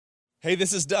Hey,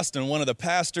 this is Dustin, one of the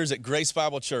pastors at Grace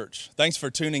Bible Church. Thanks for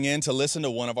tuning in to listen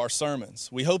to one of our sermons.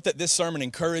 We hope that this sermon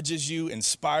encourages you,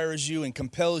 inspires you, and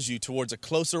compels you towards a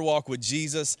closer walk with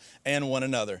Jesus and one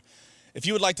another. If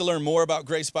you would like to learn more about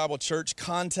Grace Bible Church,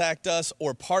 contact us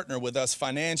or partner with us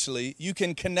financially, you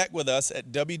can connect with us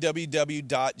at www.gbc.life.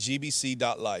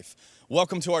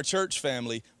 Welcome to our church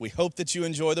family. We hope that you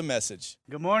enjoy the message.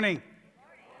 Good morning.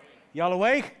 Y'all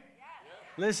awake?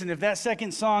 Listen, if that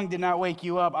second song did not wake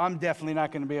you up, I'm definitely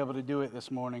not going to be able to do it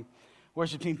this morning.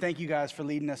 Worship team, thank you guys for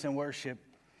leading us in worship.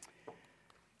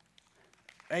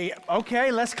 Hey,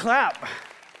 okay, let's clap.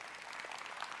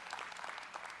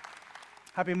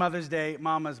 Happy Mother's Day,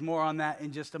 mamas. More on that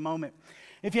in just a moment.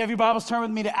 If you have your Bibles, turn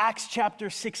with me to Acts chapter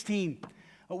 16.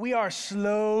 We are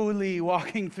slowly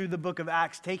walking through the book of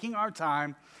Acts, taking our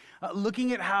time,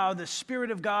 looking at how the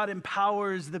Spirit of God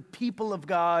empowers the people of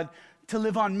God to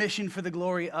live on mission for the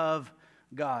glory of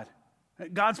God.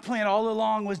 God's plan all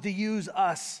along was to use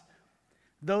us,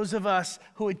 those of us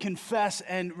who would confess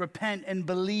and repent and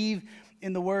believe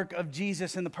in the work of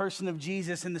Jesus and the person of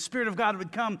Jesus, and the Spirit of God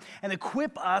would come and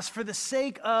equip us for the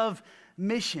sake of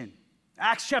mission.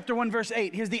 Acts chapter 1, verse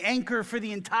 8. Here's the anchor for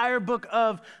the entire book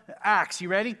of Acts. You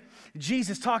ready?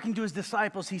 Jesus talking to his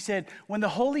disciples, he said, when the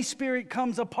Holy Spirit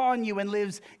comes upon you and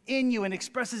lives in you and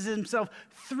expresses himself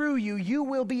through you, you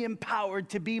will be empowered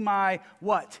to be my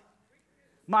what?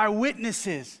 My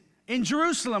witnesses in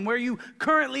Jerusalem, where you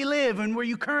currently live and where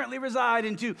you currently reside,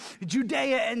 into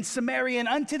Judea and Samaria and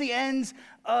unto the ends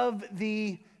of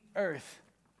the earth.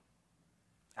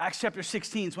 Acts chapter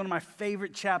 16 is one of my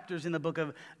favorite chapters in the book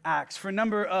of Acts for a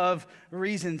number of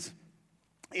reasons.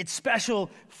 It's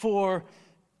special for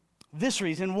this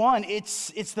reason. One, it's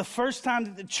the first time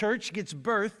that the church gets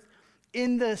birthed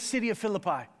in the city of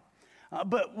Philippi.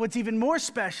 But what's even more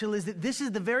special is that this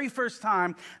is the very first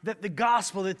time that the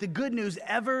gospel, that the good news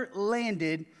ever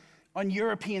landed on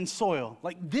European soil.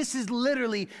 Like, this is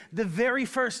literally the very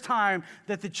first time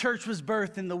that the church was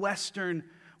birthed in the Western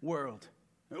world.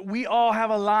 We all have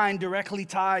a line directly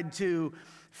tied to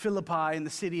Philippi and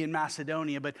the city in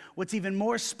Macedonia. But what's even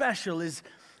more special is,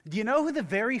 do you know who the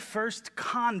very first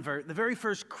convert, the very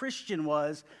first Christian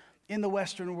was in the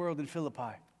Western world in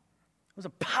Philippi? It was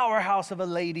a powerhouse of a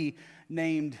lady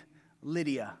named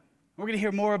Lydia. We're going to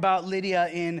hear more about Lydia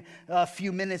in a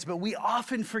few minutes, but we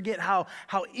often forget how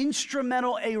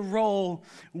instrumental a role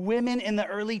women in the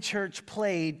early church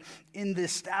played in the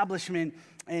establishment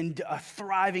and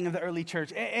thriving of the early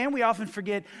church. And we often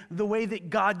forget the way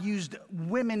that God used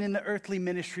women in the earthly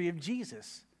ministry of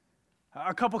Jesus.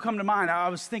 A couple come to mind. I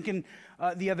was thinking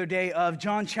the other day of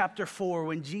John chapter 4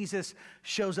 when Jesus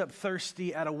shows up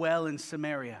thirsty at a well in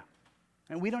Samaria.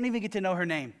 And we don't even get to know her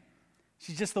name.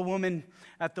 She's just the woman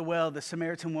at the well, the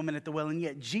Samaritan woman at the well. And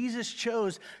yet Jesus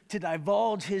chose to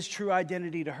divulge his true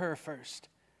identity to her first.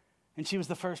 And she was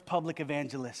the first public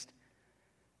evangelist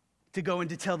to go and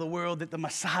to tell the world that the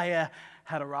Messiah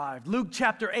had arrived. Luke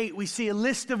chapter 8, we see a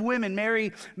list of women.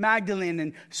 Mary Magdalene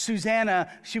and Susanna.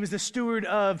 She was the steward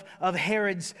of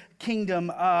Herod's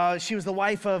kingdom. She was the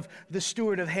wife of the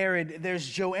steward of Herod. There's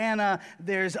Joanna.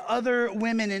 There's other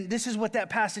women. And this is what that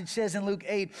passage says in Luke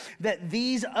 8, that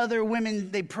these other women,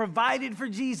 they provided for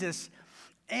Jesus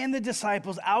and the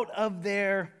disciples out of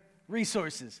their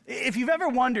resources. If you've ever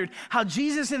wondered how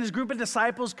Jesus and his group of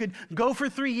disciples could go for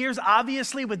 3 years,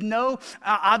 obviously with no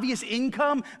obvious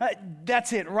income,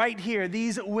 that's it right here.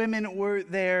 These women were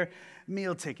their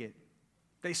meal ticket.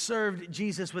 They served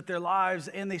Jesus with their lives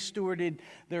and they stewarded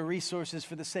their resources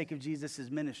for the sake of Jesus'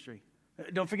 ministry.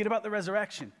 Don't forget about the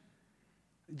resurrection.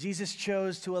 Jesus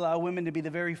chose to allow women to be the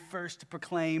very first to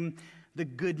proclaim the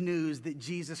good news that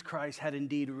Jesus Christ had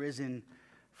indeed risen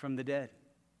from the dead.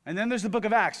 And then there's the book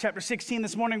of Acts. Chapter 16,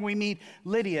 this morning we meet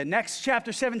Lydia. Next,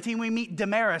 chapter 17, we meet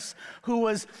Damaris, who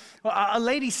was a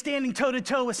lady standing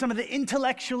toe-to-toe with some of the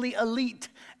intellectually elite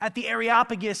at the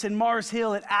Areopagus and Mars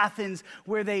Hill at Athens,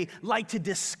 where they like to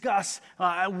discuss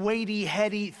weighty,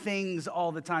 heady things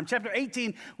all the time. Chapter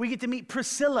 18, we get to meet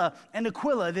Priscilla and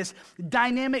Aquila, this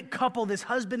dynamic couple, this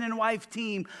husband and wife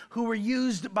team who were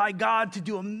used by God to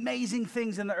do amazing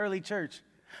things in the early church.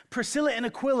 Priscilla and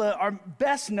Aquila are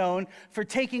best known for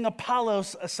taking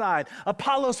Apollos aside.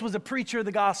 Apollos was a preacher of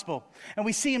the gospel, and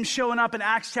we see him showing up in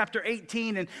Acts chapter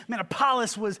 18, and man,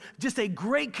 Apollos was just a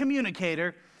great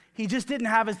communicator. He just didn't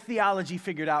have his theology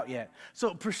figured out yet.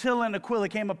 So Priscilla and Aquila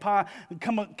came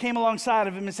alongside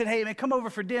of him and said, hey, man, come over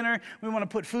for dinner. We want to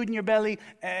put food in your belly,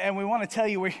 and we want to tell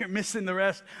you where you're missing the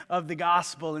rest of the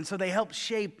gospel. And so they helped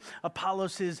shape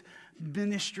Apollos'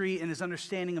 ministry and his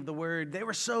understanding of the word, they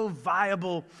were so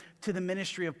viable to the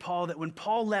ministry of Paul that when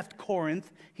Paul left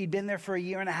Corinth, he'd been there for a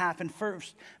year and a half and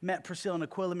first met Priscilla and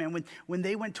Aquila. Man, when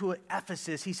they went to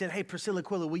Ephesus, he said, hey, Priscilla,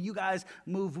 Aquila, will you guys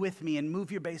move with me and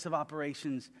move your base of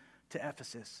operations to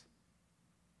Ephesus?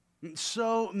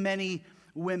 So many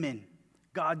women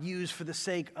God used for the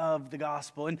sake of the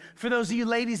gospel. And for those of you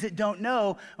ladies that don't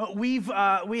know, we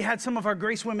had some of our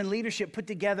Grace Women leadership put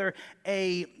together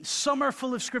a summer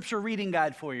full of scripture reading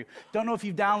guide for you. Don't know if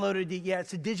you've downloaded it yet.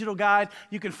 It's a digital guide.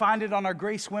 You can find it on our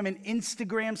Grace Women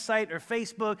Instagram site or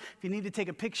Facebook if you need to take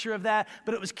a picture of that.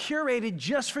 But it was curated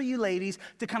just for you ladies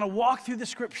to kind of walk through the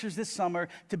scriptures this summer,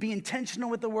 to be intentional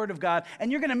with the Word of God.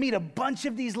 And you're going to meet a bunch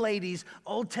of these ladies,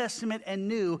 Old Testament and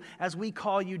New, as we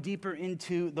call you deeper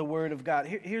into the Word of God.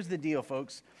 Here's the deal,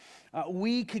 folks.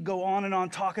 We could go on and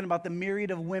on talking about the myriad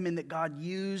of women that God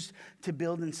used to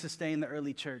build and sustain the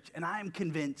early church. And I am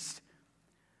convinced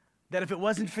that if it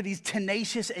wasn't for these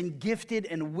tenacious and gifted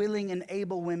and willing and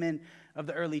able women of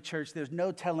the early church, there's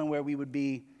no telling where we would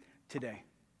be today.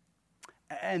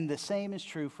 And the same is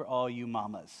true for all you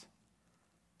mamas.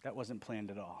 That wasn't planned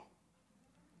at all.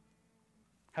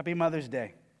 Happy Mother's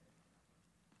Day.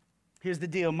 Here's the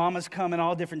deal. Mamas come in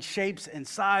all different shapes and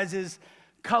sizes,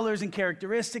 colors and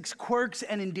characteristics, quirks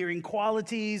and endearing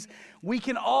qualities. We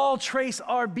can all trace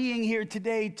our being here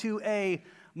today to a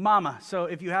mama. So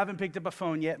if you haven't picked up a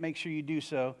phone yet, make sure you do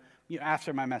so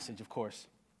after my message, of course.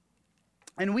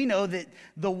 And we know that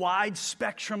the wide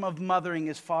spectrum of mothering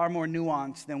is far more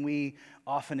nuanced than we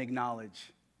often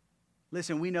acknowledge.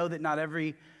 Listen, we know that not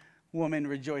every woman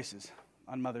rejoices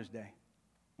on Mother's Day.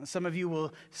 Some of you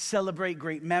will celebrate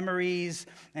great memories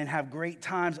and have great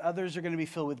times. Others are going to be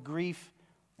filled with grief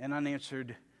and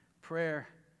unanswered prayer.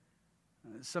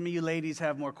 Some of you ladies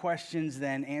have more questions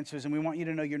than answers, and we want you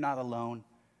to know you're not alone.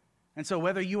 And so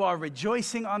whether you are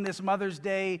rejoicing on this Mother's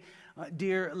Day,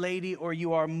 dear lady, or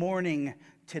you are mourning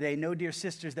today, know, dear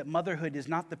sisters, that motherhood is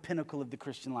not the pinnacle of the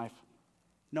Christian life.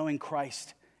 Knowing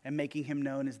Christ and making him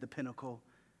known is the pinnacle.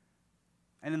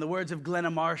 And in the words of Glenna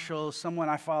Marshall, someone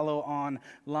I follow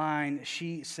online,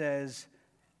 she says,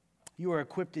 you are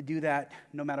equipped to do that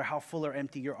no matter how full or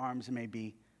empty your arms may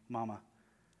be, mama,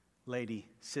 lady,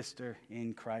 sister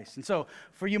in Christ. And so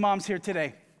for you moms here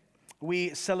today,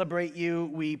 we celebrate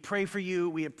you, we pray for you,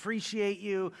 we appreciate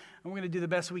you, and we're going to do the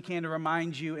best we can to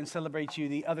remind you and celebrate you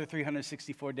the other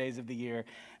 364 days of the year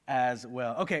as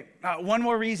well. Okay, one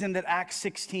more reason that Acts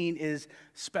 16 is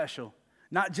special.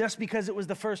 Not just because it was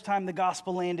the first time the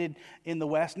gospel landed in the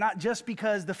West, not just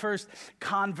because the first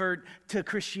convert to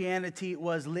Christianity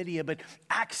was Lydia, but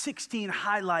Acts 16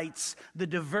 highlights the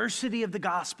diversity of the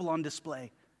gospel on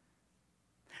display.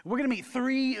 We're going to meet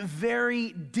three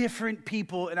very different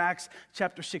people in Acts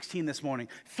chapter 16 this morning.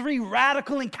 Three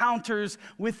radical encounters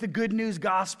with the good news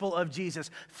gospel of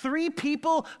Jesus. Three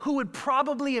people who would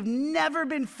probably have never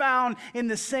been found in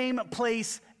the same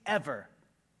place ever.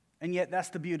 And yet that's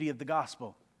the beauty of the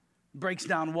gospel. Breaks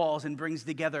down walls and brings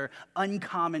together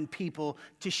uncommon people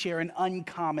to share an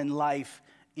uncommon life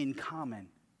in common.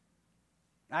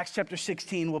 Acts chapter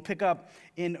 16, we'll pick up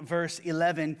in verse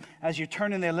 11. As you're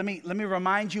turning there, let me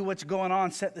remind you what's going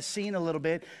on, set the scene a little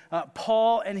bit.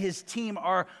 Paul and his team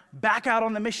are back out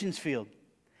on the missions field.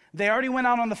 They already went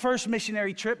out on the first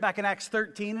missionary trip back in Acts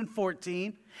 13 and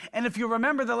 14. And if you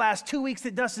remember the last 2 weeks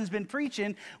that Dustin's been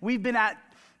preaching, we've been at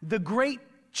the great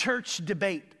church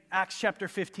debate, Acts chapter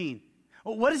 15.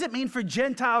 What does it mean for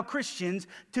Gentile Christians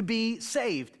to be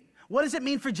saved? What does it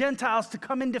mean for Gentiles to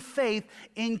come into faith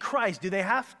in Christ? Do they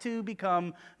have to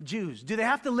become Jews? Do they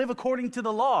have to live according to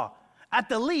the law? At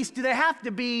the least, do they have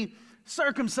to be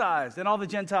circumcised? And all the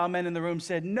Gentile men in the room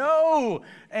said, no,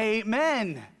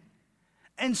 amen.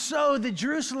 And so the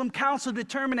Jerusalem Council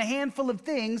determined a handful of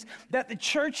things that the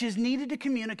churches needed to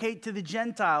communicate to the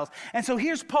Gentiles. And so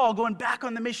here's Paul going back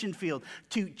on the mission field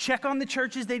to check on the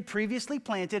churches they'd previously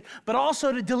planted, but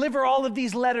also to deliver all of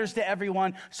these letters to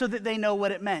everyone so that they know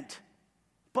what it meant.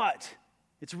 But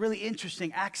it's really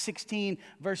interesting. Acts 16,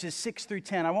 verses 6 through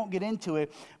 10. I won't get into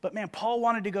it, but man, Paul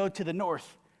wanted to go to the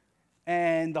north,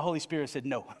 and the Holy Spirit said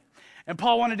no. And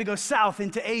Paul wanted to go south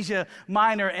into Asia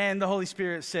Minor, and the Holy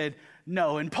Spirit said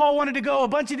no. And Paul wanted to go a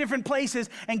bunch of different places,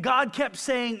 and God kept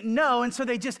saying no, and so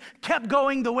they just kept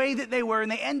going the way that they were,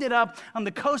 and they ended up on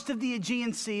the coast of the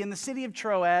Aegean Sea in the city of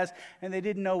Troas, and they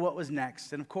didn't know what was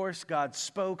next. And of course, God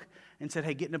spoke and said,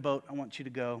 hey, get in a boat. I want you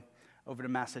to go over to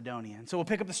Macedonia. And so we'll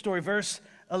pick up the story, verse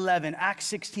 11, Acts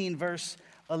 16, verse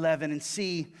 11, and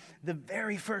see the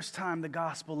very first time the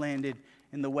gospel landed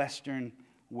in the Western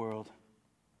world.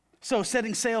 So,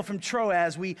 setting sail from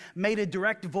Troas, we made a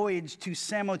direct voyage to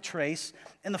Samothrace,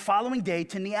 and the following day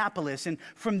to Neapolis, and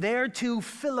from there to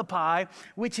Philippi,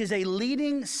 which is a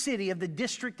leading city of the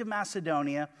district of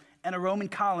Macedonia and a Roman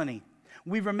colony.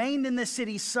 We remained in this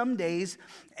city some days,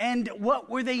 and what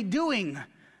were they doing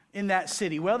in that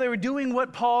city? Well, they were doing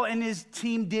what Paul and his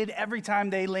team did every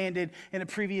time they landed in a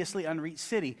previously unreached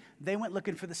city. They went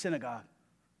looking for the synagogue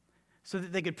so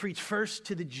that they could preach first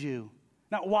to the Jew.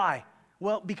 Now, why?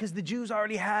 Well, because the Jews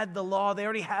already had the law. They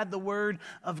already had the word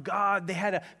of God. They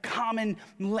had a common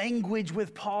language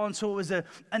with Paul, and so it was an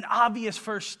obvious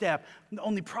first step. The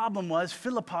only problem was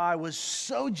Philippi was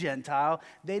so Gentile,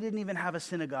 they didn't even have a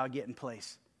synagogue yet in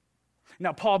place.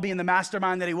 Now, Paul, being the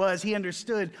mastermind that he was, he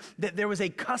understood that there was a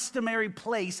customary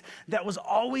place that was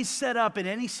always set up in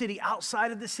any city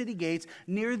outside of the city gates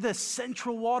near the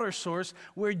central water source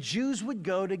where Jews would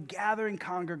go to gather and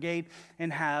congregate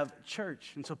and have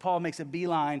church. And so Paul makes a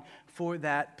beeline for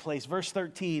that place. Verse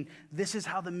 13, this is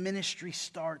how the ministry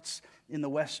starts in the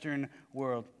Western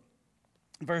world.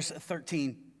 Verse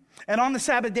 13. And on the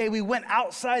Sabbath day, we went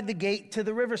outside the gate to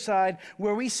the riverside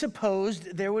where we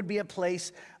supposed there would be a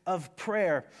place of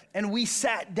prayer. And we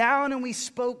sat down and we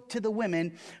spoke to the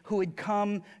women who had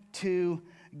come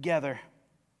together.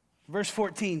 Verse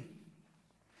 14.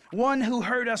 One who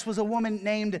heard us was a woman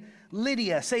named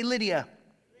Lydia. Say Lydia.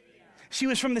 She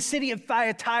was from the city of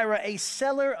Thyatira, a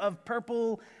seller of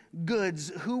purple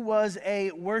goods who was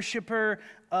a worshiper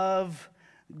of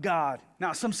God.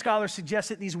 Now, some scholars suggest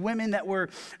that these women that were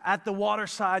at the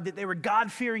waterside, that they were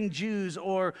God-fearing Jews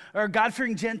or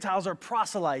God-fearing Gentiles or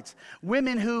proselytes,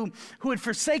 women who had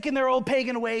forsaken their old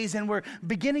pagan ways and were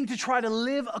beginning to try to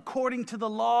live according to the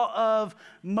law of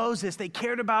Moses. They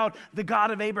cared about the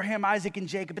God of Abraham, Isaac, and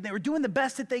Jacob, and they were doing the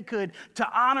best that they could to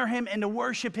honor him and to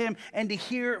worship him and to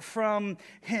hear from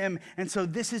him. And so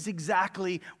this is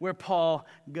exactly where Paul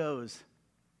goes.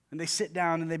 And they sit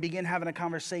down and they begin having a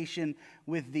conversation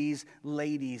with these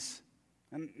ladies.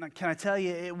 And can I tell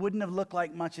you, it wouldn't have looked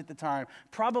like much at the time.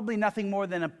 Probably nothing more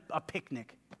than a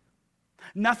picnic.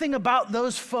 Nothing about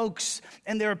those folks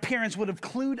and their appearance would have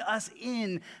clued us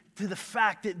in to the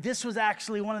fact that this was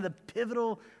actually one of the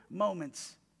pivotal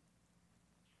moments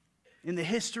in the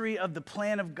history of the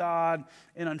plan of God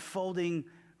in unfolding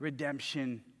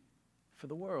redemption for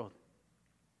the world.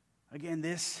 Again,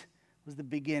 this was the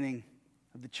beginning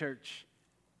of the church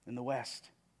in the West.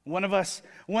 One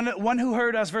who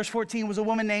heard us, verse 14, was a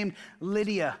woman named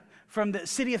Lydia from the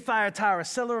city of Thyatira,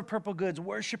 seller of purple goods,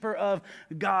 worshiper of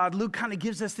God. Luke kind of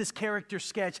gives us this character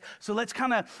sketch. So let's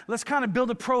kind of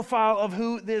build a profile of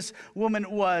who this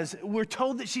woman was. We're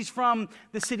told that she's from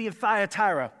the city of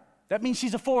Thyatira. That means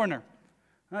she's a foreigner.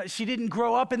 She didn't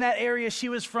grow up in that area. She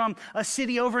was from a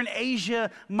city over in Asia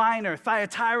Minor.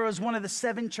 Thyatira is one of the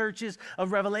 7 churches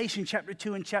of Revelation, chapter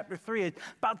 2 and chapter 3. It's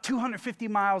about 250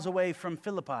 miles away from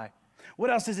Philippi. What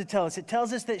else does it tell us? It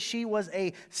tells us that she was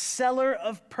a seller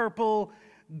of purple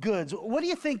goods. What do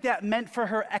you think that meant for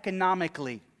her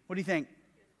economically? What do you think?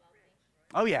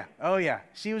 Oh, yeah.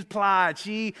 She was plied.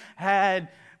 She had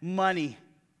money.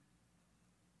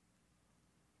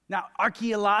 Now,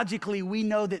 archaeologically, we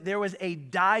know that there was a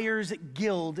dyer's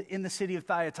guild in the city of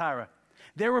Thyatira.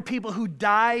 There were people who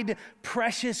dyed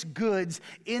precious goods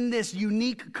in this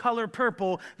unique color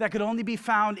purple that could only be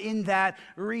found in that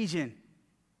region.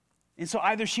 And so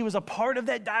either she was a part of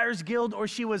that dyer's guild or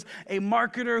she was a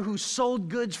marketer who sold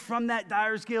goods from that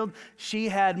dyer's guild. She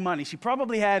had money. She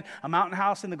probably had a mountain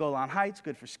house in the Golan Heights,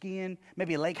 good for skiing,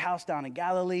 maybe a lake house down in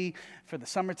Galilee for the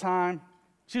summertime.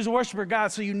 She was a worshiper of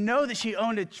God, so you know that she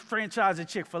owned a franchise of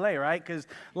Chick-fil-A, right? Because,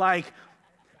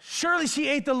 surely she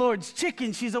ate the Lord's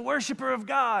chicken. She's a worshiper of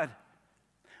God.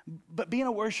 But being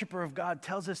a worshiper of God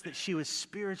tells us that she was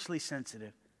spiritually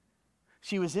sensitive.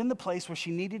 She was in the place where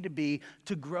she needed to be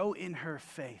to grow in her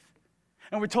faith.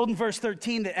 And we're told in verse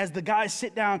 13 that as the guys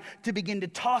sit down to begin to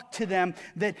talk to them,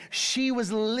 that she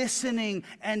was listening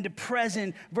and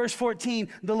present. Verse 14,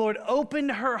 the Lord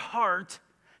opened her heart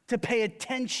to pay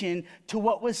attention to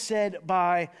what was said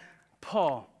by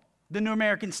Paul. The New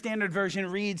American Standard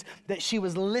Version reads that she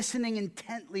was listening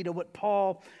intently to what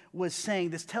Paul was saying.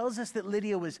 This tells us that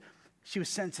Lydia was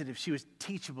sensitive, she was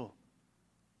teachable,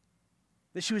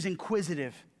 that she was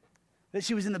inquisitive, that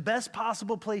she was in the best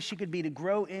possible place she could be to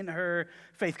grow in her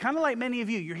faith. Kind of like many of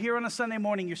you. You're here on a Sunday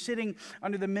morning. You're sitting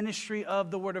under the ministry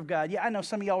of the Word of God. Yeah, I know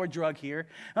some of y'all were drug here.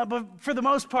 But for the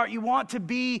most part, you want to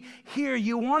be here.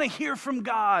 You want to hear from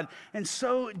God. And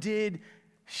so did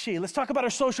she. Let's talk about her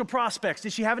social prospects.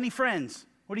 Did she have any friends?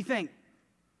 What do you think?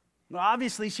 Well,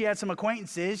 obviously, she had some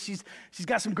acquaintances. She's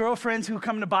got some girlfriends who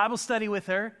come to Bible study with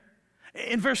her.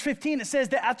 In verse 15, it says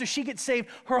that after she gets saved,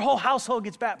 her whole household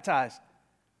gets baptized.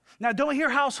 Now, don't hear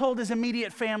household as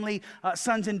immediate family,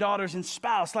 sons and daughters and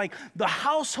spouse. Like the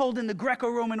household in the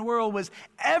Greco-Roman world was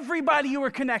everybody you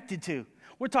were connected to.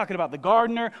 We're talking about the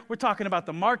gardener. We're talking about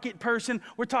the market person.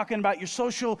 We're talking about your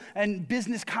social and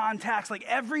business contacts. Like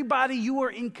everybody you were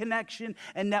in connection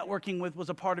and networking with was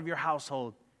a part of your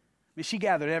household. I mean, she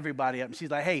gathered everybody up and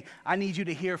she's like, hey, I need you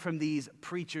to hear from these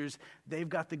preachers. They've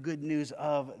got the good news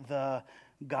of the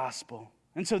gospel.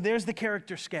 And so there's the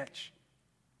character sketch.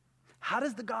 How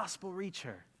does the gospel reach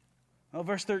her? Well,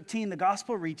 verse 13, the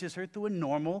gospel reaches her through a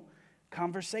normal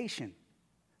conversation.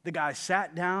 The guys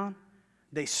sat down.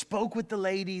 They spoke with the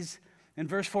ladies. In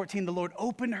verse 14, the Lord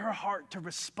opened her heart to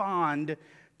respond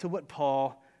to what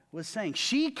Paul was saying.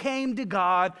 She came to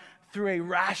God through a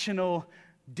rational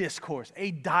discourse,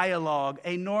 a dialogue,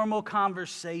 a normal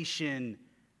conversation.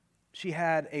 She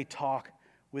had a talk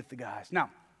with the guys. Now,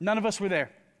 none of us were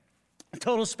there.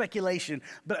 Total speculation,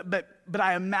 but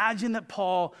I imagine that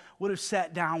Paul would have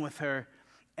sat down with her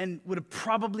and would have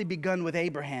probably begun with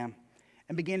Abraham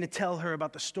and began to tell her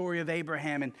about the story of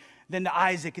Abraham and then to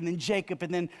Isaac and then Jacob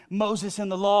and then Moses and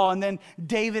the law and then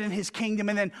David and his kingdom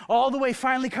and then all the way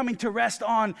finally coming to rest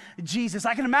on Jesus.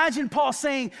 I can imagine Paul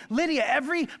saying, Lydia,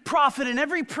 every prophet and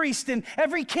every priest and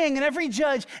every king and every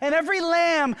judge and every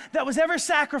lamb that was ever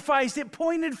sacrificed, it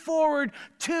pointed forward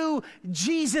to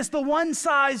Jesus, the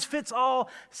one-size-fits-all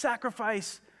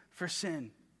sacrifice for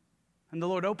sin. And the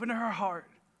Lord opened her heart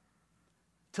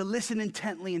to listen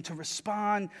intently and to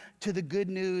respond to the good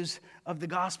news of the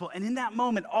gospel. And in that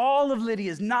moment, all of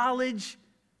Lydia's knowledge,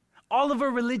 all of her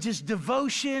religious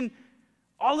devotion,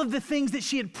 all of the things that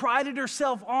she had prided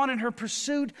herself on in her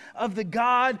pursuit of the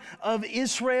God of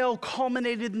Israel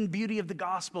culminated in the beauty of the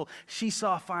gospel. She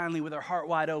saw finally with her heart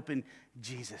wide open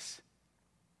Jesus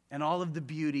and all of the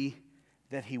beauty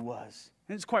that he was.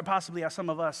 And it's quite possibly how some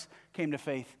of us came to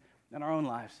faith in our own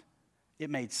lives. It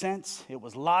made sense. It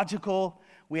was logical.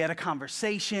 We had a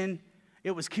conversation.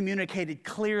 It was communicated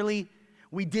clearly.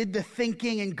 We did the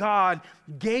thinking, and God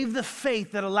gave the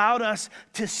faith that allowed us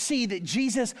to see that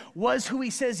Jesus was who he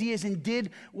says he is and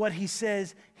did what he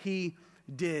says he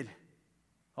did.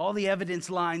 All the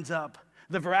evidence lines up.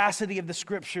 The veracity of the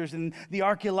scriptures and the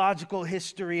archaeological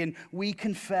history, and we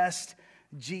confessed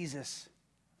Jesus.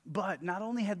 But not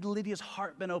only had Lydia's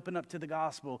heart been opened up to the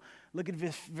gospel, look at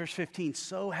verse 15,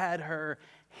 so had her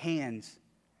hands.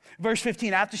 Verse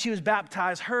 15, after she was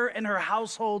baptized, her and her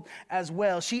household as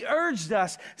well. She urged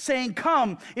us, saying,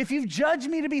 come, if you've judged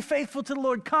me to be faithful to the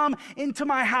Lord, come into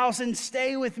my house and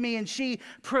stay with me. And she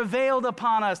prevailed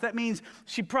upon us. That means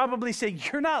she probably said,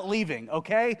 you're not leaving,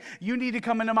 okay? You need to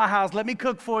come into my house. Let me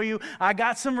cook for you. I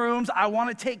got some rooms. I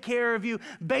want to take care of you.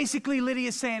 Basically,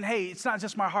 Lydia's saying, hey, it's not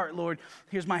just my heart, Lord.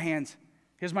 Here's my hands.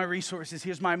 Here's my resources.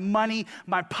 Here's my money,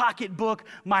 my pocketbook,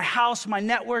 my house, my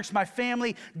networks, my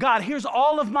family. God, here's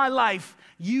all of my life.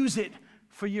 Use it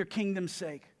for your kingdom's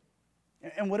sake.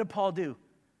 And what did Paul do?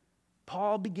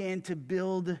 Paul began to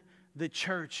build the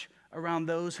church around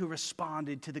those who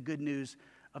responded to the good news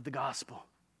of the gospel.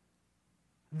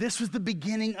 This was the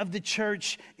beginning of the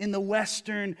church in the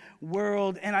Western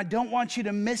world. And I don't want you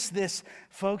to miss this,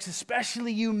 folks,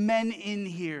 especially you men in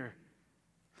here.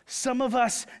 Some of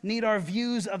us need our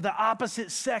views of the opposite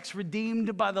sex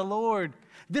redeemed by the Lord.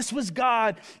 This was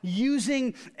God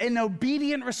using an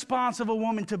obedient response of a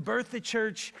woman to birth the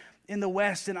church in the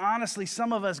West. And honestly,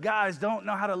 some of us guys don't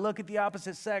know how to look at the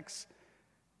opposite sex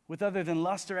with other than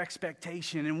lust or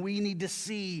expectation. And we need to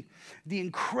see the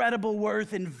incredible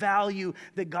worth and value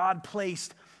that God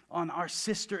placed on our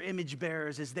sister image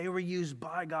bearers as they were used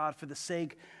by God for the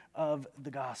sake of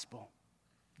the gospel.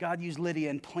 God used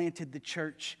Lydia and planted the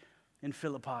church in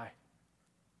Philippi.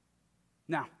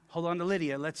 Now, hold on to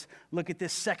Lydia. Let's look at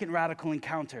this second radical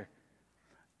encounter.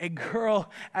 A girl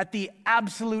at the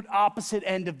absolute opposite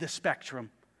end of the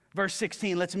spectrum. Verse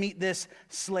 16, let's meet this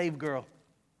slave girl.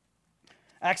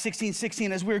 Acts 16:16,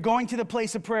 as we were going to the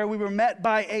place of prayer, we were met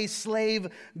by a slave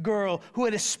girl who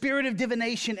had a spirit of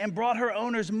divination and brought her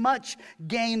owners much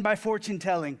gain by fortune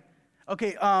telling.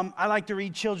 Okay, I like to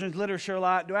read children's literature a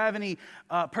lot. Do I have any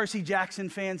Percy Jackson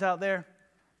fans out there?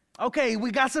 Okay,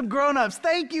 we got some grown-ups.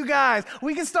 Thank you, guys.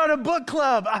 We can start a book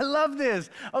club. I love this.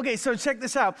 Okay, so check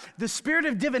this out. The spirit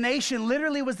of divination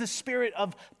literally was the spirit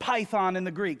of Python in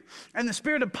the Greek. And the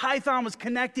spirit of Python was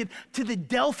connected to the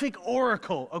Delphic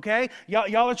oracle, okay?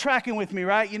 Y'all are tracking with me,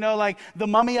 right? You know, like the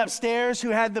mummy upstairs who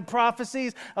had the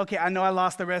prophecies. Okay, I know I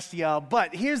lost the rest of y'all,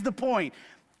 but here's the point.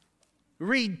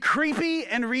 Read creepy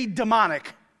and read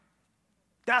demonic.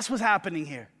 That's what's happening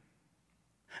here.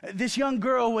 This young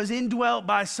girl was indwelt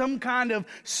by some kind of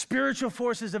spiritual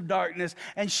forces of darkness,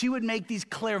 and she would make these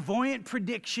clairvoyant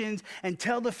predictions and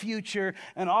tell the future,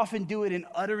 and often do it in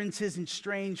utterances in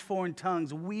strange foreign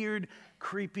tongues. Weird,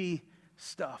 creepy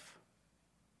stuff.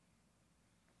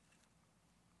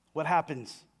 What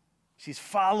happens? She's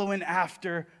following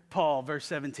after Paul, verse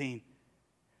 17.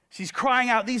 She's crying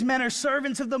out, these men are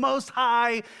servants of the Most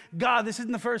High God. This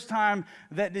isn't the first time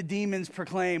that the demons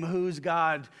proclaim whose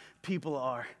God people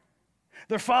are.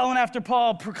 They're following after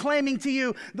Paul, proclaiming to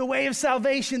you the way of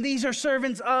salvation. These are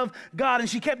servants of God. And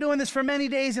she kept doing this for many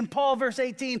days. And Paul, verse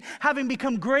 18, having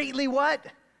become greatly what?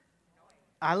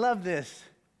 I love this.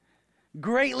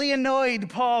 Greatly annoyed,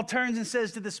 Paul turns and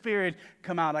says to the spirit,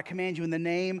 come out. I command you in the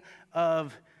name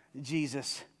of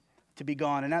Jesus to be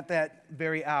gone. And at that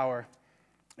very hour,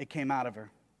 it came out of her.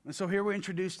 And so here we're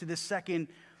introduced to this second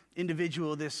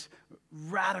individual, this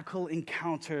radical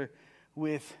encounter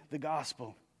with the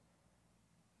gospel.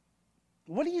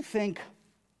 What do you think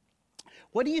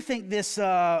this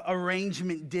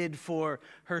arrangement did for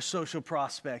her social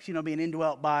prospects? You know, being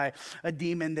indwelt by a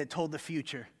demon that told the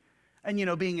future. And, you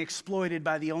know, being exploited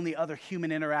by the only other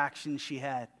human interaction she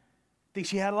had. Think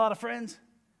she had a lot of friends?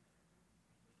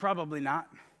 Probably not.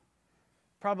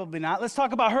 Probably not. Let's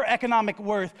talk about her economic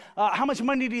worth. How much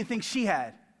money do you think she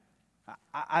had?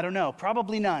 I don't know.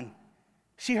 Probably none.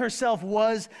 She herself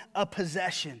was a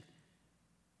possession.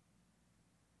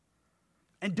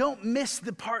 And don't miss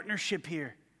the partnership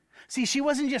here. See, she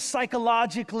wasn't just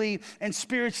psychologically and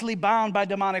spiritually bound by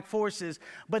demonic forces,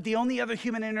 but the only other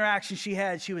human interaction she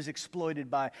had, she was exploited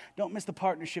by. Don't miss the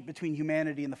partnership between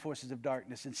humanity and the forces of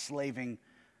darkness, enslaving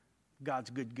God's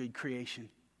good creation.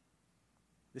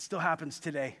 This still happens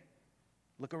today.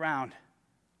 Look around.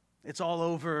 It's all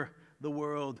over the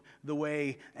world, the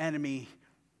way enemy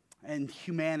and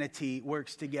humanity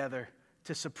works together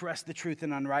to suppress the truth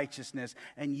and unrighteousness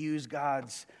and use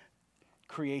God's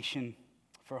creation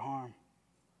for harm.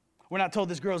 We're not told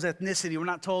this girl's ethnicity. We're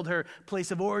not told her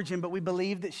place of origin, but we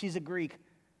believe that she's a Greek.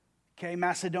 Okay,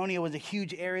 Macedonia was a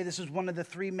huge area. This was one of the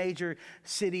 3 major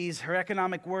cities. Her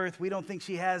economic worth, we don't think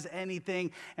she has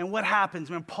anything. And what happens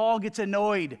when Paul gets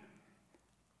annoyed?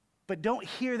 But don't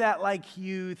hear that like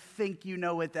you think you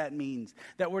know what that means.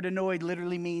 That word annoyed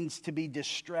literally means to be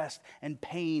distressed and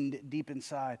pained deep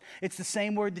inside. It's the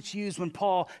same word that's used when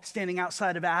Paul, standing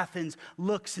outside of Athens,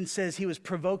 looks and says he was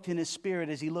provoked in his spirit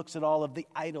as he looks at all of the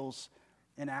idols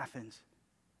in Athens.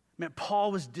 Man,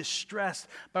 Paul was distressed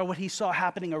by what he saw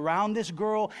happening around this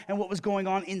girl and what was going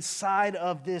on inside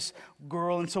of this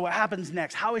girl. And so what happens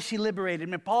next? How is she liberated?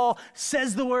 Man, Paul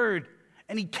says the word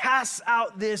and he casts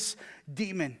out this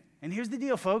demon. And here's the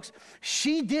deal, folks.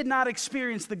 She did not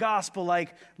experience the gospel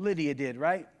like Lydia did,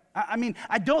 right? I mean,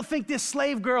 I don't think this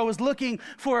slave girl was looking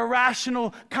for a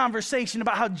rational conversation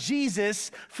about how Jesus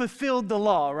fulfilled the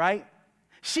law, right?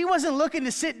 She wasn't looking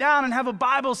to sit down and have a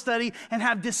Bible study and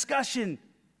have discussion.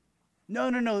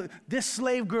 No. This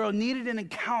slave girl needed an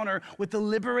encounter with the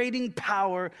liberating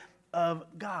power of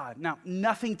God. Now,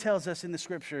 nothing tells us in the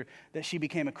scripture that she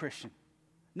became a Christian.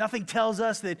 Nothing tells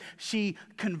us that she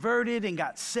converted and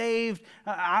got saved.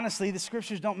 Honestly, the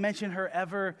scriptures don't mention her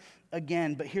ever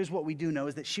again. But here's what we do know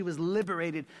is that she was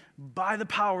liberated by the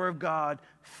power of God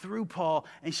through Paul,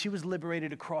 and she was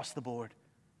liberated across the board.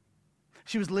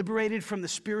 She was liberated from the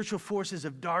spiritual forces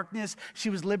of darkness. She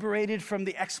was liberated from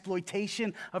the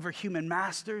exploitation of her human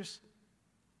masters.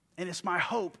 And it's my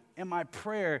hope and my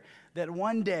prayer that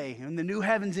one day, when the new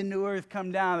heavens and new earth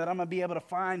come down, that I'm going to be able to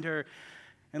find her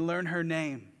and learn her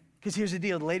name. Because here's the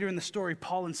deal. Later in the story,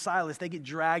 Paul and Silas, they get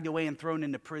dragged away and thrown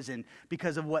into prison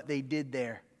because of what they did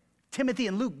there. Timothy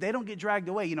and Luke, they don't get dragged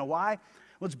away. You know why?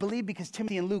 Well, it's believed because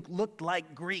Timothy and Luke looked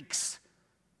like Greeks.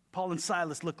 Paul and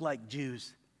Silas looked like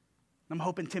Jews. I'm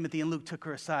hoping Timothy and Luke took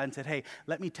her aside and said, hey,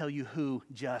 let me tell you who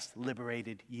just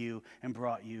liberated you and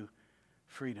brought you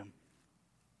freedom.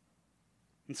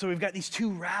 And so we've got these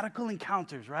 2 radical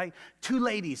encounters, right? 2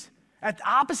 ladies at the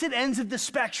opposite ends of the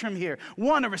spectrum here.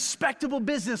 One, a respectable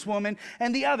businesswoman,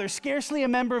 and the other, scarcely a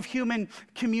member of human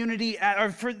community, or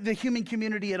for the human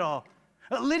community at all.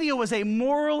 Lydia was a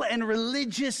moral and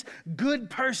religious good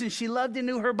person. She loved and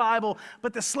knew her Bible,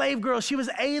 but the slave girl, she was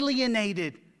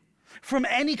alienated from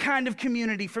any kind of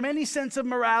community, from any sense of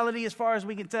morality as far as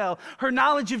we can tell. Her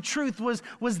knowledge of truth was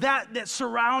that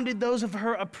surrounded those of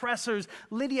her oppressors.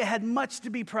 Lydia had much to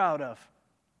be proud of.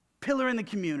 Pillar in the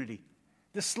community.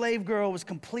 The slave girl was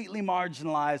completely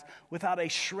marginalized without a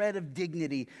shred of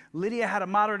dignity. Lydia had a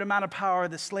moderate amount of power.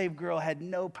 The slave girl had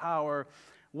no power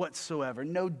whatsoever,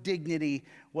 no dignity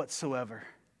whatsoever.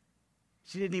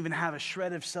 She didn't even have a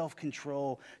shred of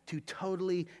self-control. 2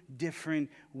 totally different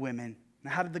women.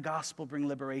 Now, how did the gospel bring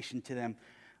liberation to them?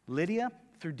 Lydia,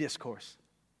 through discourse,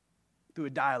 through a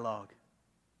dialogue.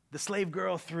 The slave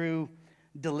girl, through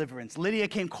deliverance. Lydia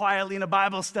came quietly in a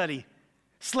Bible study.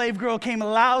 Slave girl came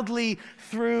loudly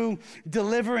through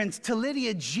deliverance. To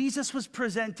Lydia, Jesus was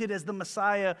presented as the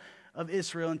Messiah of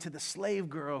Israel, and to the slave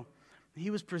girl, he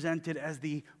was presented as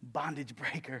the bondage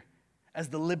breaker, as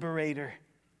the liberator.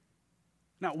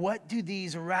 Now, what do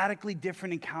these radically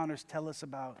different encounters tell us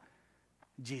about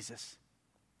Jesus?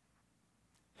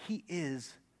 He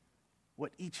is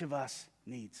what each of us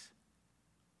needs.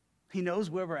 He knows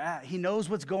where we're at. He knows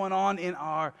what's going on in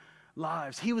our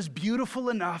lives. He was beautiful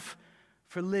enough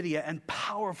for Lydia and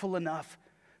powerful enough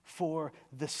for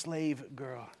the slave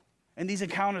girl. And these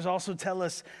encounters also tell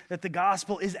us that the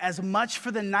gospel is as much for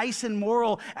the nice and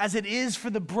moral as it is for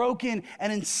the broken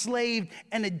and enslaved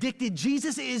and addicted.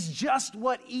 Jesus is just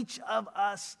what each of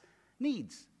us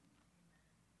needs.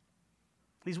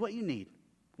 He's what you need,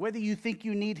 whether you think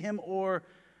you need him or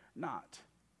not.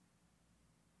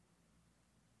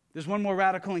 There's one more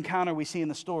radical encounter we see in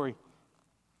the story.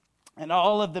 And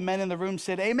all of the men in the room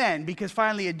said, amen, because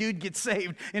finally a dude gets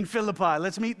saved in Philippi.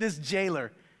 Let's meet this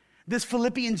jailer. This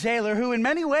Philippian jailer who in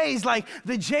many ways, like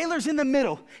the jailer's in the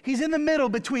middle. He's in the middle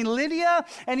between Lydia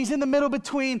and he's in the middle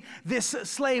between this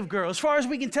slave girl. As far as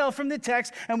we can tell from the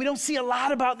text, and we don't see a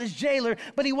lot about this jailer,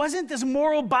 but he wasn't this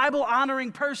moral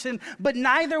Bible-honoring person, but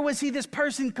neither was he this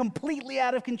person completely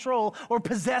out of control or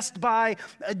possessed by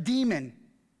a demon.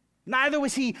 Neither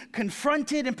was he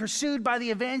confronted and pursued by the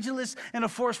evangelist in a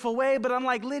forceful way, but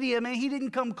unlike Lydia, man, he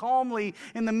didn't come calmly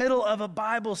in the middle of a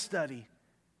Bible study.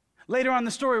 Later on in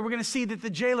the story, we're going to see that the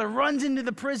jailer runs into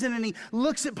the prison and he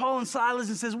looks at Paul and Silas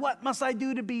and says, "What must I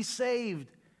do to be saved?"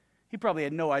 He probably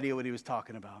had no idea what he was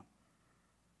talking about.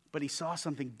 But he saw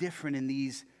something different in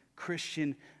these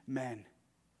Christian men,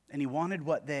 and he wanted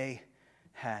what they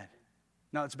had.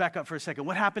 Now, let's back up for a second.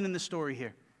 What happened in the story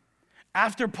here?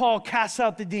 After Paul casts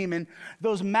out the demon,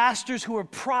 those masters who were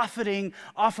profiting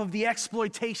off of the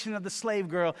exploitation of the slave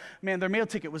girl, man, their meal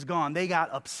ticket was gone. They got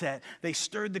upset. They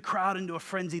stirred the crowd into a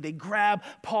frenzy. They grab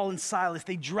Paul and Silas.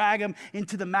 They drag them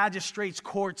into the magistrates'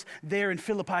 courts there in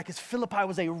Philippi, because Philippi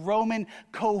was a Roman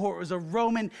cohort. It was a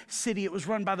Roman city. It was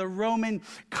run by the Roman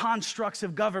constructs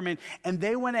of government. And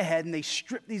they went ahead and they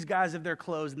stripped these guys of their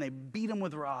clothes and they beat them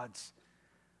with rods.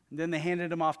 And then they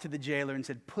handed him off to the jailer and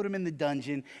said, put him in the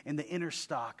dungeon in the inner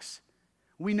stocks.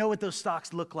 We know what those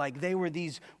stocks look like. They were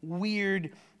these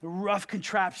weird, rough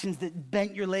contraptions that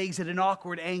bent your legs at an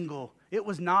awkward angle. It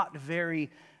was not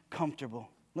very comfortable.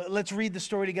 Let's read the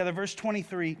story together, verse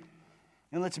 23,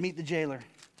 and let's meet the jailer,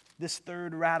 this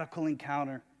third radical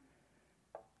encounter.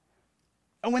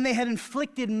 And when they had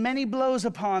inflicted many blows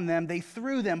upon them, they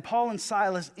threw them, Paul and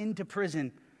Silas, into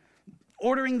prison,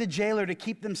 ordering the jailer to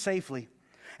keep them safely.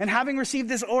 And having received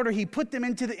this order, he put them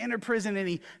into the inner prison and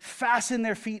he fastened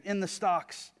their feet in the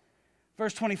stocks.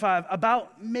 Verse 25,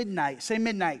 about midnight, say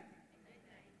midnight.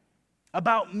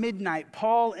 About midnight,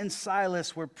 Paul and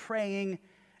Silas were praying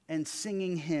and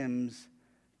singing hymns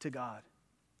to God.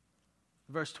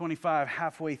 Verse 25,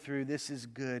 halfway through, this is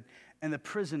good. And the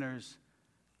prisoners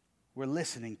were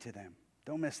listening to them.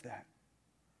 Don't miss that.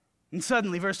 And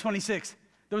suddenly, verse 26,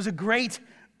 there was a great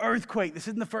earthquake. This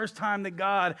isn't the first time that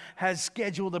God has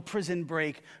scheduled a prison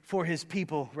break for his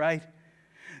people, right?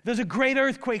 There's a great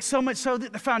earthquake, so much so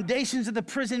that the foundations of the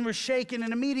prison were shaken,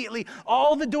 and immediately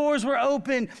all the doors were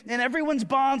open and everyone's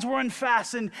bonds were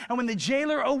unfastened. And when the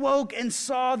jailer awoke and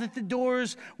saw that the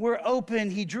doors were open,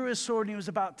 he drew his sword and he was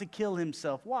about to kill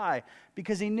himself. Why?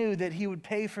 Because he knew that he would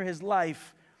pay for his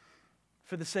life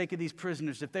for the sake of these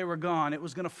prisoners. If they were gone, it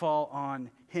was going to fall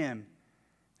on him,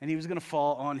 and he was going to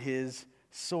fall on his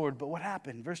sword. But what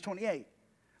happened? Verse 28.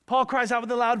 Paul cries out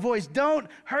with a loud voice, "Don't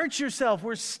hurt yourself.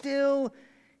 We're still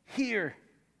here."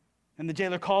 And the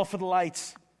jailer called for the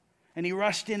lights, and he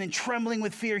rushed in, and trembling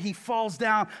with fear, he falls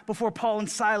down before Paul and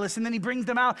Silas. And then he brings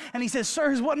them out and he says,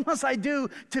 "Sirs, what must I do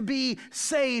to be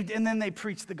saved?" And then they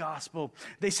preach the gospel.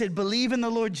 They said, "Believe in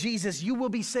the Lord Jesus, you will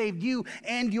be saved, you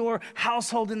and your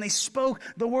household." And they spoke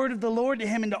the word of the Lord to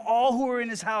him and to all who were in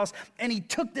his house. And he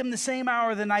took them the same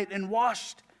hour of the night and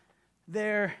washed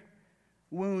their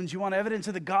wounds. You want evidence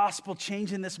of the gospel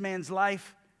changing this man's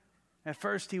life? At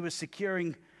first he was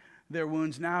securing their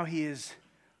wounds. Now he is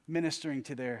ministering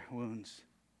to their wounds.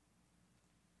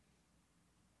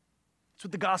 That's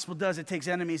what the gospel does. It takes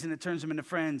enemies and it turns them into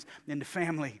friends, into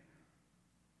family.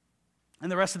 And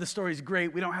the rest of the story is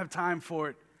great. We don't have time for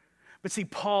it. But see,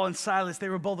 Paul and Silas, they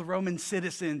were both Roman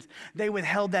citizens. They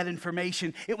withheld that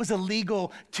information. It was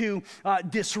illegal to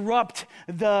disrupt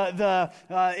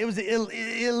it was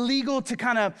illegal to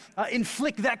kind of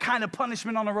inflict that kind of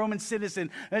punishment on a Roman citizen,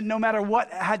 no matter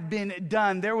what had been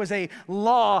done. There was a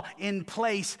law in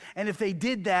place, and if they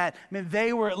did that,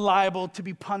 they were liable to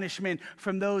be punishment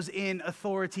from those in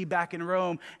authority back in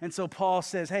Rome. And so Paul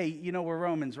says, hey, you know we're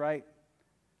Romans, right?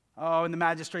 Oh, and the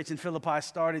magistrates in Philippi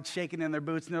started shaking in their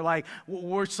boots, and they're like,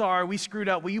 we're sorry, we screwed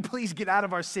up. Will you please get out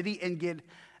of our city and get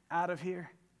out of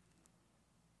here?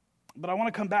 But I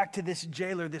want to come back to this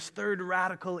jailer, this third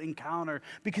radical encounter,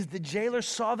 because the jailer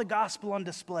saw the gospel on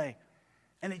display,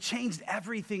 and it changed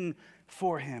everything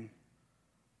for him.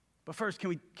 But first,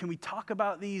 can we talk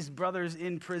about these brothers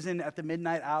in prison at the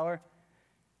midnight hour?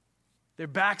 Their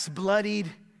backs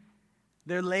bloodied,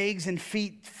 their legs and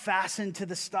feet fastened to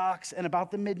the stocks, and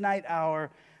about the midnight hour,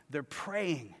 they're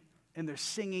praying and they're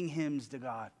singing hymns to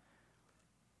God.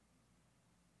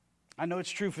 I know it's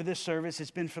true for this service.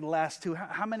 It's been for the last two.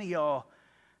 How many of y'all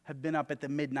have been up at the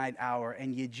midnight hour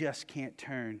and you just can't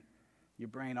turn your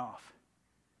brain off?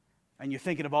 And you're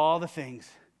thinking of all the things,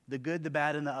 the good, the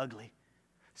bad, and the ugly,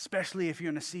 especially if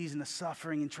you're in a season of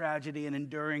suffering and tragedy and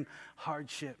enduring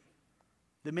hardship.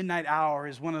 The midnight hour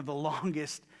is one of the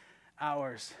longest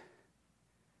hours.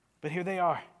 But here they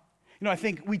are. You know, I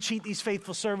think we cheat these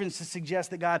faithful servants to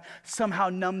suggest that God somehow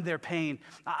numbed their pain.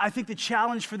 I think the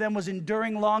challenge for them was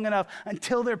enduring long enough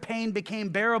until their pain became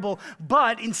bearable.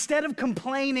 But instead of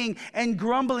complaining and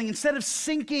grumbling, instead of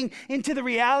sinking into the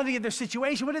reality of their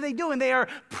situation, what are they doing? They are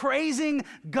praising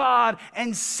God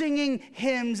and singing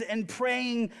hymns and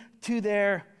praying to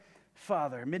their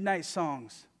Father. Midnight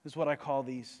songs is what I call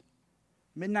these.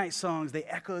 Midnight songs, they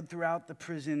echoed throughout the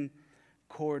prison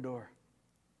corridor.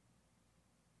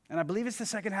 And I believe it's the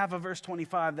second half of verse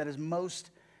 25 that is most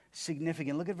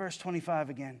significant. Look at verse 25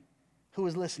 again. Who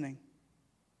is listening?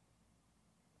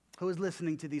 Who is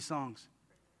listening to these songs?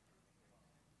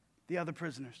 The other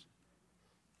prisoners.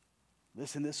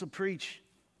 Listen, this will preach.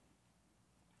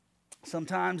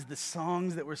 Sometimes the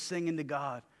songs that we're singing to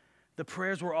God, the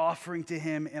prayers we're offering to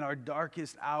Him in our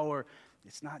darkest hour,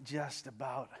 it's not just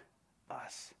about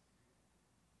us.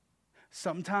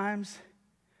 Sometimes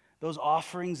those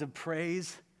offerings of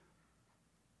praise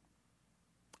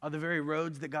are the very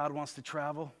roads that God wants to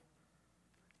travel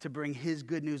to bring His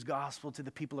good news gospel to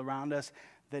the people around us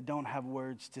that don't have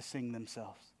words to sing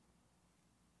themselves.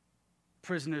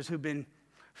 Prisoners who've been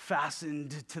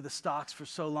fastened to the stocks for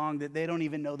so long that they don't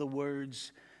even know the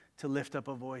words to lift up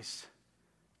a voice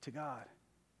to God.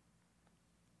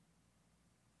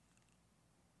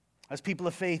 As people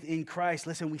of faith in Christ,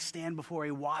 listen, we stand before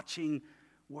a watching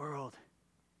world.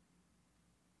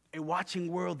 A watching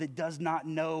world that does not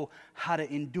know how to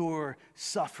endure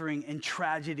suffering and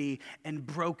tragedy and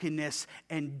brokenness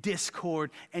and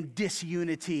discord and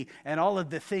disunity and all of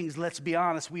the things, let's be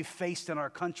honest, we've faced in our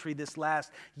country this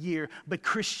last year. But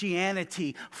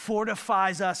Christianity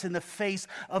fortifies us in the face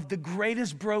of the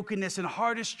greatest brokenness and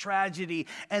hardest tragedy.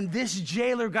 And this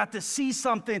jailer got to see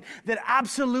something that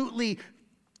absolutely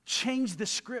changed the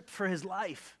script for his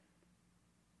life.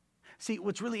 See,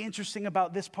 what's really interesting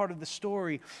about this part of the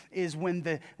story is when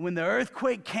the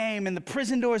earthquake came and the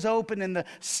prison doors opened and the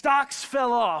stocks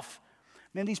fell off,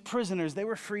 man, these prisoners, they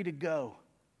were free to go,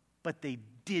 but they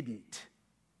didn't.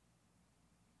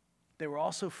 They were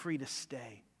also free to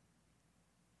stay.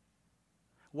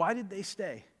 Why did they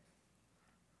stay?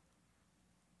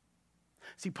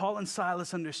 See, Paul and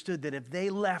Silas understood that if they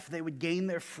left, they would gain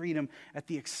their freedom at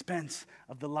the expense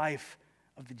of the life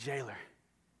of the jailer.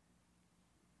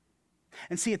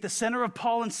 And see, at the center of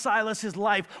Paul and Silas'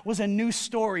 life was a new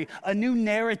story, a new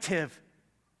narrative.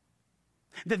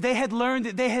 That they had learned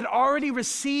that they had already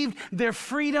received their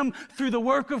freedom through the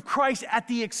work of Christ at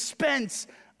the expense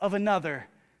of another,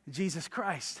 Jesus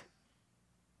Christ.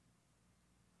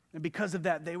 And because of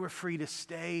that, they were free to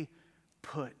stay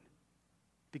put,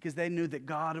 because they knew that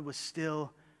God was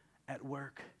still at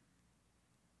work.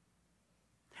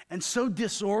 And so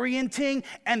disorienting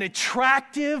and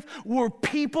attractive were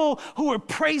people who were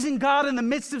praising God in the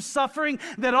midst of suffering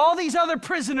that all these other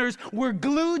prisoners were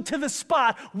glued to the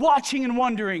spot, watching and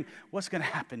wondering, what's going to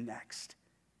happen next?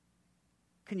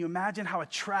 Can you imagine how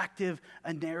attractive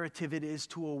a narrative it is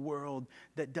to a world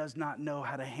that does not know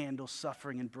how to handle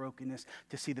suffering and brokenness,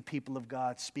 to see the people of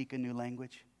God speak a new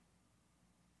language,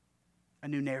 a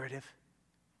new narrative,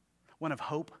 one of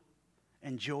hope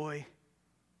and joy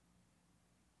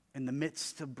in the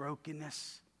midst of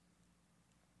brokenness?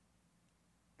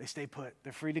 They stay put.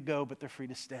 They're free to go, but they're free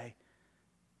to stay.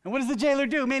 And what does the jailer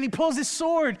do? Man, he pulls his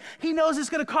sword. He knows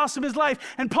it's going to cost him his life.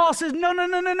 And Paul says,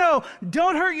 no.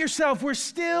 Don't hurt yourself. We're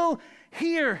still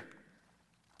here.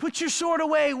 Put your sword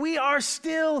away. We are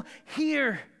still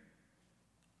here.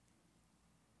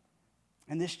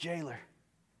 And this jailer,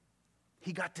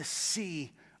 he got to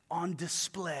see on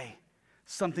display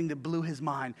something that blew his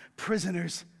mind.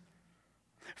 Prisoners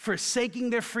forsaking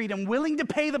their freedom, willing to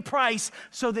pay the price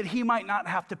so that he might not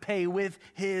have to pay with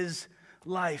his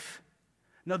life.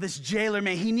 No, this jailer,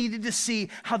 man, he needed to see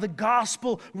how the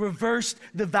gospel reversed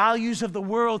the values of the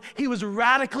world. He was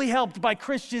radically helped by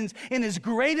Christians in his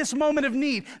greatest moment of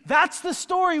need. That's the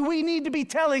story we need to be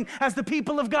telling as the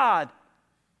people of God.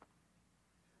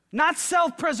 Not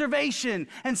self-preservation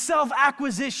and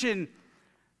self-acquisition,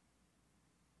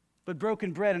 but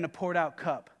broken bread in a poured out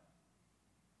cup.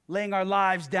 Laying our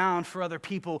lives down for other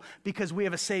people because we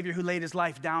have a Savior who laid his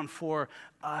life down for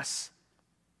us.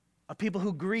 A people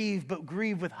who grieve, but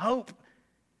grieve with hope,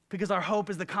 because our hope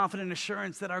is the confident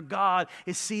assurance that our God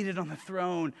is seated on the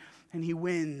throne and he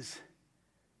wins.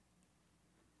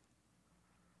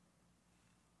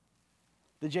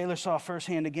 The jailer saw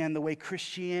firsthand again the way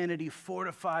Christianity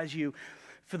fortifies you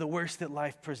for the worst that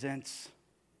life presents.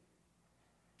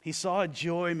 He saw a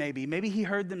joy maybe. Maybe he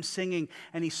heard them singing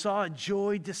and he saw a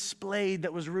joy displayed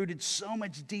that was rooted so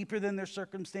much deeper than their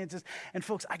circumstances. And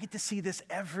folks, I get to see this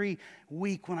every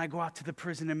week when I go out to the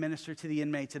prison and minister to the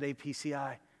inmates at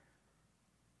APCI.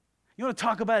 You want to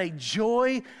talk about a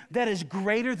joy that is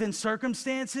greater than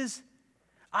circumstances?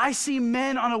 I see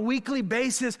men on a weekly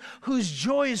basis whose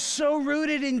joy is so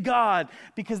rooted in God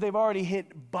because they've already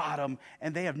hit bottom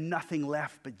and they have nothing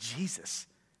left but Jesus.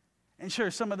 And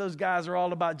sure, some of those guys are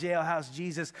all about jailhouse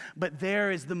Jesus, but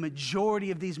there is the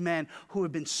majority of these men who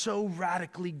have been so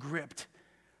radically gripped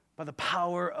by the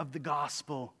power of the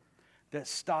gospel that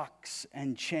stocks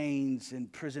and chains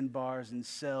and prison bars and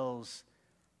cells,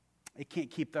 it can't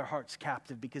keep their hearts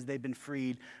captive because they've been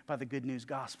freed by the good news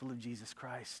gospel of Jesus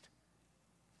Christ.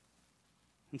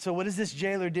 And so what does this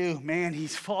jailer do? Man, he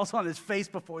falls on his face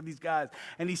before these guys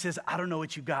and he says, I don't know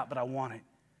what you got, but I want it.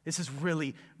 This is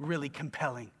really, really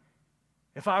compelling.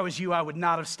 If I was you, I would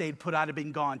not have stayed put. I'd have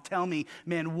been gone. Tell me,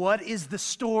 man, what is the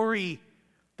story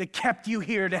that kept you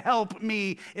here to help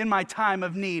me in my time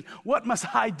of need? What must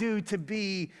I do to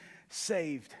be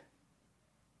saved?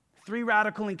 3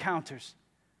 radical encounters.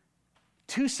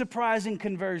 2 surprising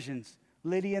conversions.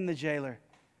 Lydia and the jailer.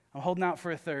 I'm holding out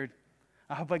for a third.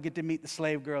 I hope I get to meet the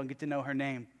slave girl and get to know her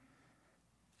name.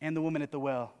 And the woman at the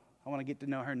well. I want to get to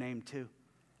know her name too.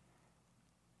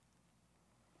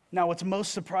 Now, what's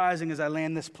most surprising as I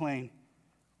land this plane,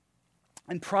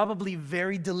 and probably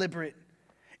very deliberate,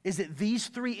 is that these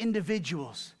 3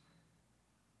 individuals,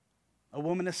 a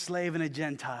woman, a slave, and a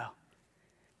Gentile,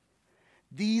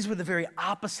 these were the very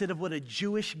opposite of what a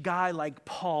Jewish guy like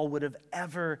Paul would have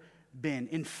ever been.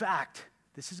 In fact,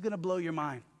 this is going to blow your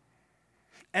mind.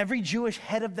 Every Jewish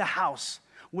head of the house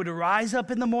would rise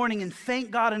up in the morning and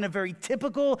thank God in a very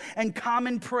typical and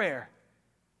common prayer.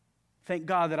 Thank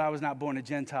God that I was not born a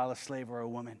Gentile, a slave, or a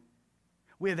woman.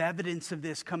 We have evidence of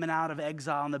this coming out of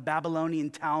exile in the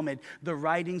Babylonian Talmud, the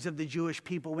writings of the Jewish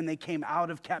people when they came out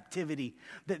of captivity,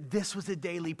 that this was a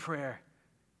daily prayer.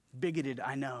 Bigoted,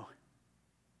 I know.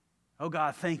 Oh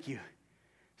God, thank you,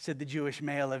 said the Jewish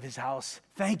male of his house.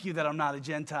 Thank you that I'm not a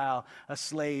Gentile, a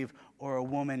slave, or a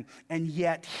woman. And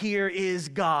yet here is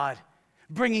God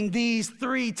bringing these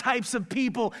 3 types of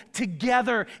people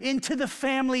together into the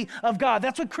family of God.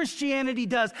 That's what Christianity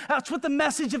does. That's what the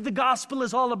message of the gospel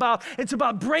is all about. It's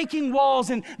about breaking walls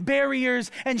and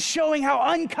barriers and showing how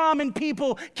uncommon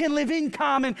people can live in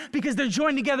common because they're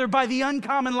joined together by the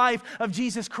uncommon life of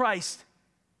Jesus Christ.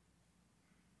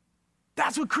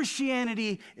 That's what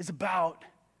Christianity is about.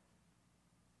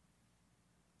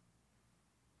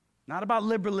 Not about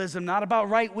liberalism, not about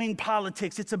right-wing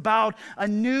politics. It's about a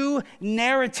new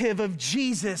narrative of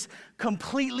Jesus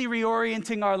completely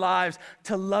reorienting our lives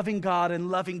to loving God and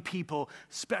loving people,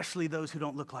 especially those who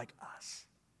don't look like us.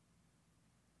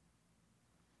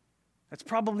 That's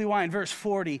probably why in verse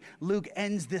 40, Luke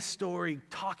ends this story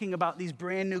talking about these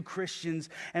brand new Christians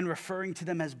and referring to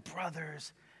them as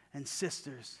brothers and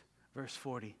sisters. Verse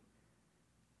 40.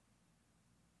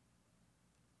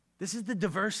 This is the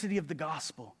diversity of the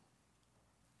gospel.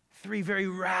 3 very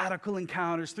radical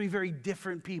encounters, 3 very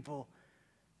different people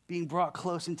being brought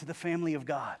close into the family of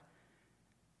God.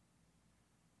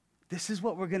 This is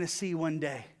what we're going to see one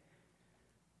day.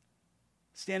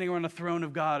 Standing around the throne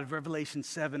of God of Revelation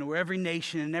 7, where every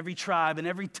nation and every tribe and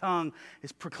every tongue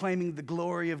is proclaiming the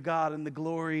glory of God and the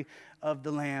glory of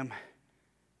the Lamb.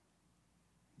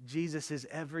 Jesus is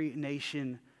every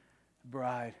nation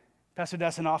bride. Pastor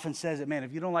Dustin often says it, man,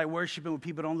 if you don't like worshiping when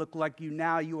people don't look like you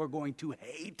now, you are going to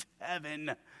hate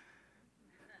heaven.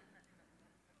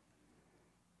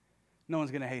 No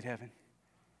one's going to hate heaven.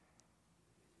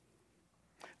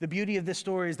 The beauty of this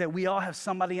story is that we all have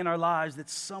somebody in our lives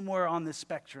that's somewhere on this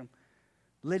spectrum.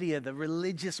 Lydia, the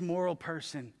religious, moral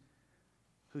person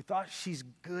who thought she's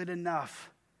good enough,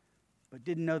 but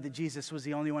didn't know that Jesus was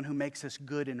the only one who makes us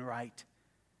good and right.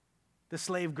 The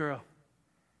slave girl,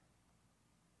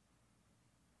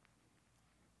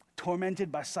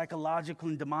 tormented by psychological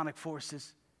and demonic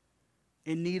forces,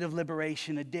 in need of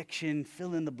liberation, addiction,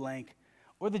 fill in the blank.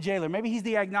 Or the jailer, maybe he's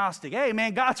the agnostic. Hey,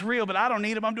 man, God's real, but I don't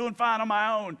need him. I'm doing fine on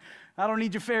my own. I don't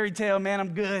need your fairy tale, man.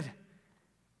 I'm good.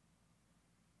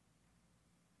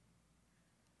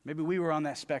 Maybe we were on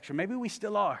that spectrum. Maybe we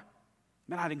still are.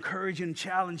 Man, I'd encourage you and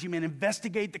challenge you, man.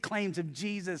 Investigate the claims of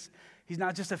Jesus. He's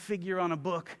not just a figure on a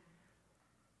book.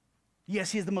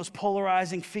 Yes, he is the most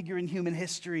polarizing figure in human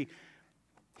history.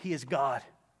 He is God.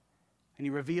 And he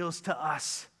reveals to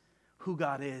us who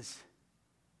God is.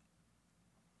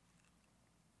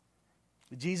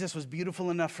 Jesus was beautiful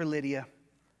enough for Lydia,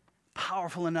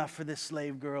 powerful enough for this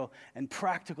slave girl, and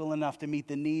practical enough to meet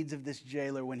the needs of this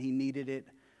jailer when he needed it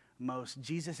most.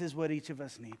 Jesus is what each of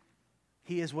us need.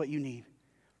 He is what you need.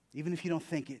 Even if you don't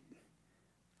think it,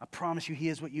 I promise you he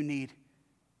is what you need.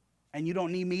 And you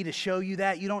don't need me to show you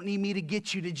that. You don't need me to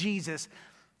get you to Jesus.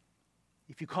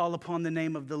 If you call upon the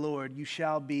name of the Lord, you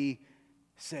shall be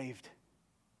saved.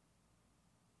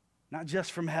 Not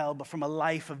just from hell, but from a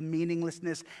life of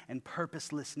meaninglessness and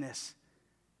purposelessness.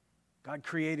 God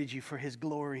created you for his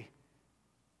glory.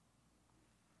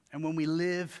 And when we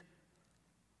live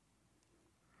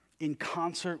in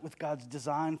concert with God's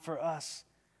design for us,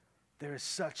 there is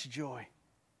such joy,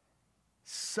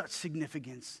 such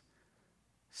significance,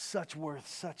 such worth,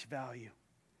 such value.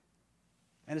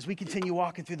 And as we continue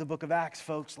walking through the book of Acts,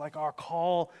 folks, like our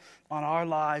call on our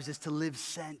lives is to live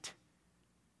sent.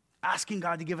 Asking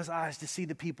God to give us eyes to see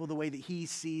the people the way that he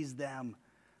sees them.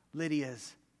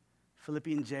 Lydia's,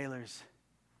 Philippian jailers,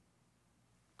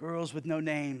 girls with no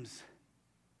names,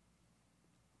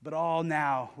 but all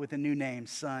now with a new name,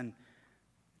 son,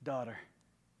 daughter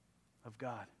of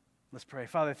God. Let's pray.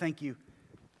 Father, thank you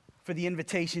for the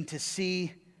invitation to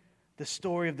see the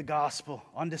story of the gospel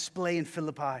on display in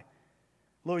Philippi.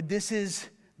 Lord, this is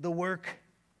the work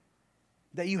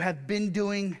that you have been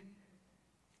doing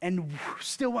and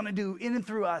still want to do in and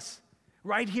through us,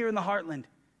 right here in the heartland.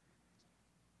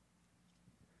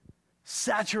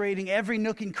 Saturating every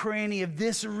nook and cranny of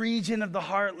this region of the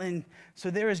heartland.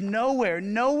 So there is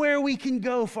nowhere we can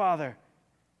go, Father,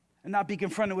 and not be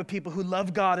confronted with people who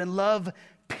love God and love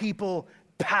people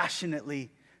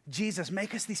passionately. Jesus,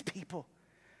 make us these people.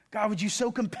 God, would you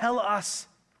so compel us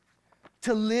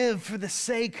to live for the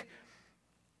sake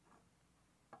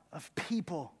of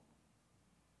people?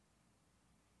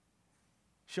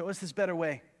 Show us this better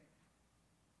way.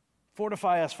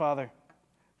 Fortify us, Father,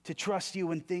 to trust you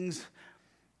when things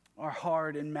are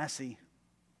hard and messy,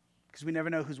 because we never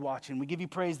know who's watching. We give you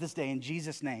praise this day in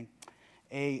Jesus' name.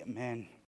 Amen.